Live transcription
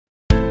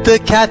The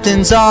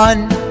captain's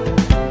on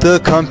the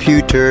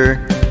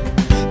computer.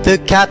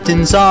 The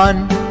captain's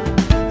on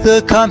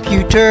the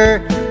computer.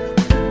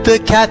 The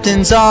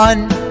captain's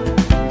on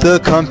the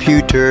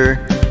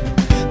computer.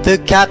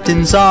 The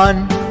captain's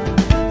on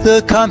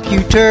the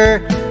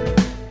computer.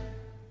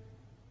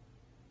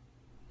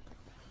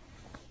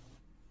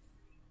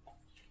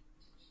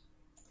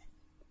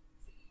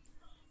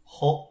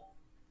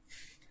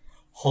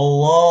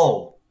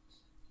 Hello!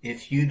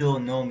 If you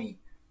don't know me,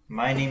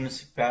 my name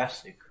is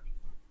Vasic,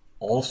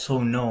 also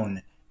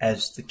known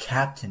as the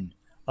captain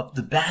of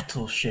the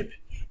battleship,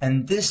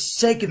 and this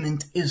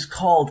segment is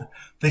called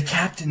The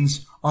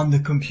Captain's on the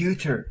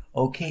Computer.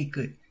 Okay,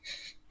 good.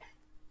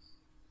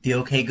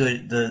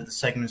 The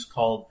segment is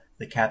called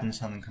The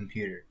Captain's on the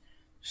Computer.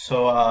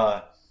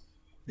 So,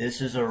 this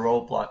is a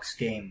Roblox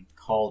game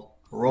called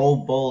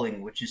Roll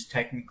Bowling, which is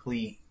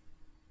technically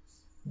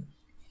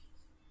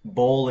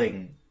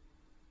bowling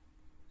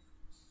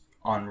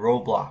on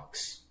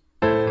Roblox.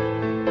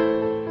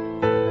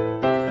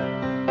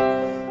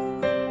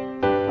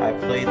 I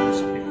played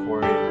this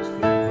before, it was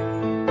good.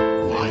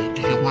 Why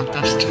do you want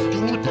us to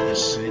do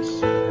this?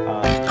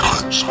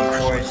 Because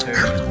before I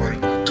started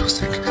recording, to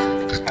think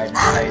that I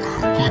am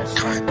a good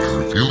guy by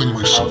revealing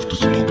myself to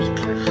the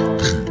public.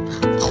 Then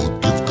I'll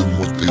give them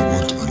what they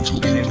want until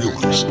they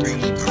realize that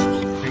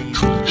I'm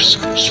truly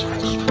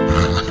satisfied.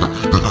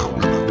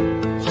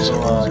 So,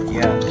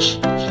 yeah.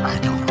 I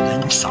don't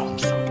think so.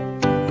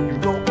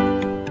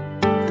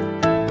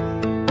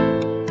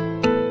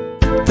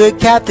 The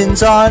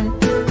captain's on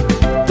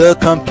the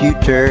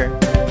computer.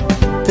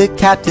 The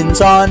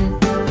captain's on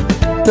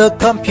the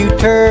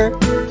computer.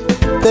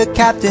 The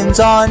captain's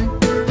on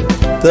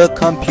the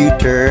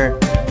computer.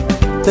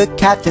 The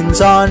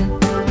captain's on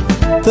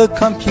the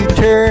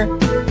computer.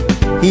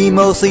 He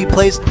mostly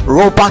plays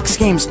Roblox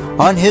games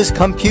on his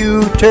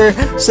computer,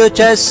 such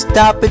as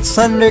Stop It,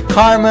 Thunder,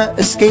 Karma,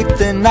 Escape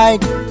the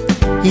Night.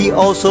 He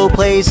also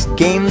plays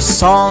games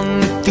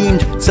song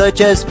themed,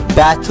 such as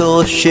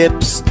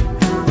Battleships,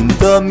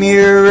 The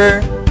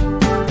Mirror.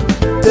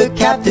 The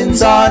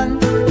captain's on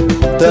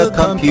the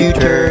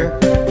computer.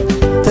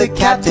 The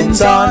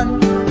captain's on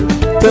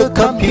the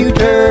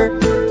computer.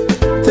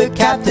 The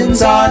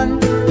captain's on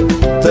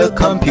the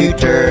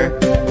computer.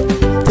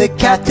 The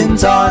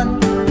captain's on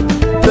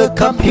the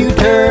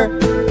computer.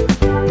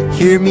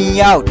 Hear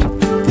me out,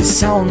 this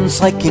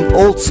sounds like an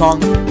old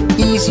song,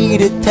 easy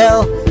to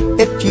tell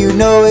if you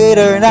know it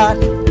or not.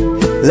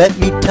 Let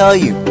me tell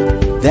you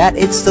that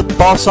it's the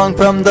ball song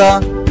from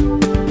the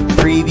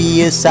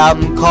previous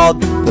album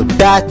called The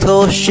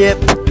Battleship.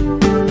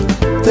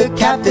 The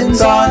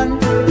captain's on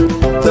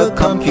the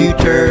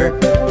computer.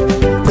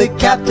 The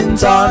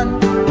captain's on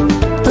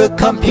the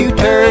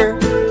computer.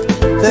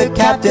 The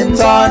captain's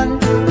on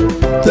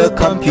the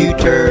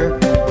computer.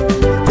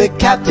 The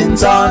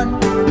captain's on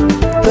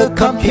the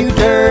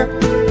computer.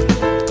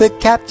 The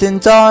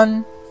captain's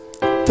on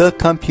the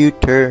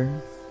computer.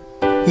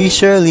 He's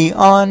surely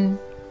on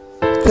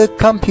the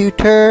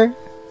computer.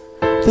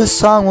 The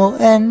song will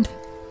end.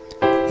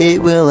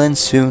 It will end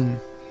soon.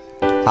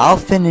 I'll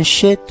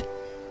finish it.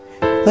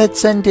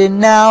 Let's end it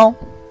now.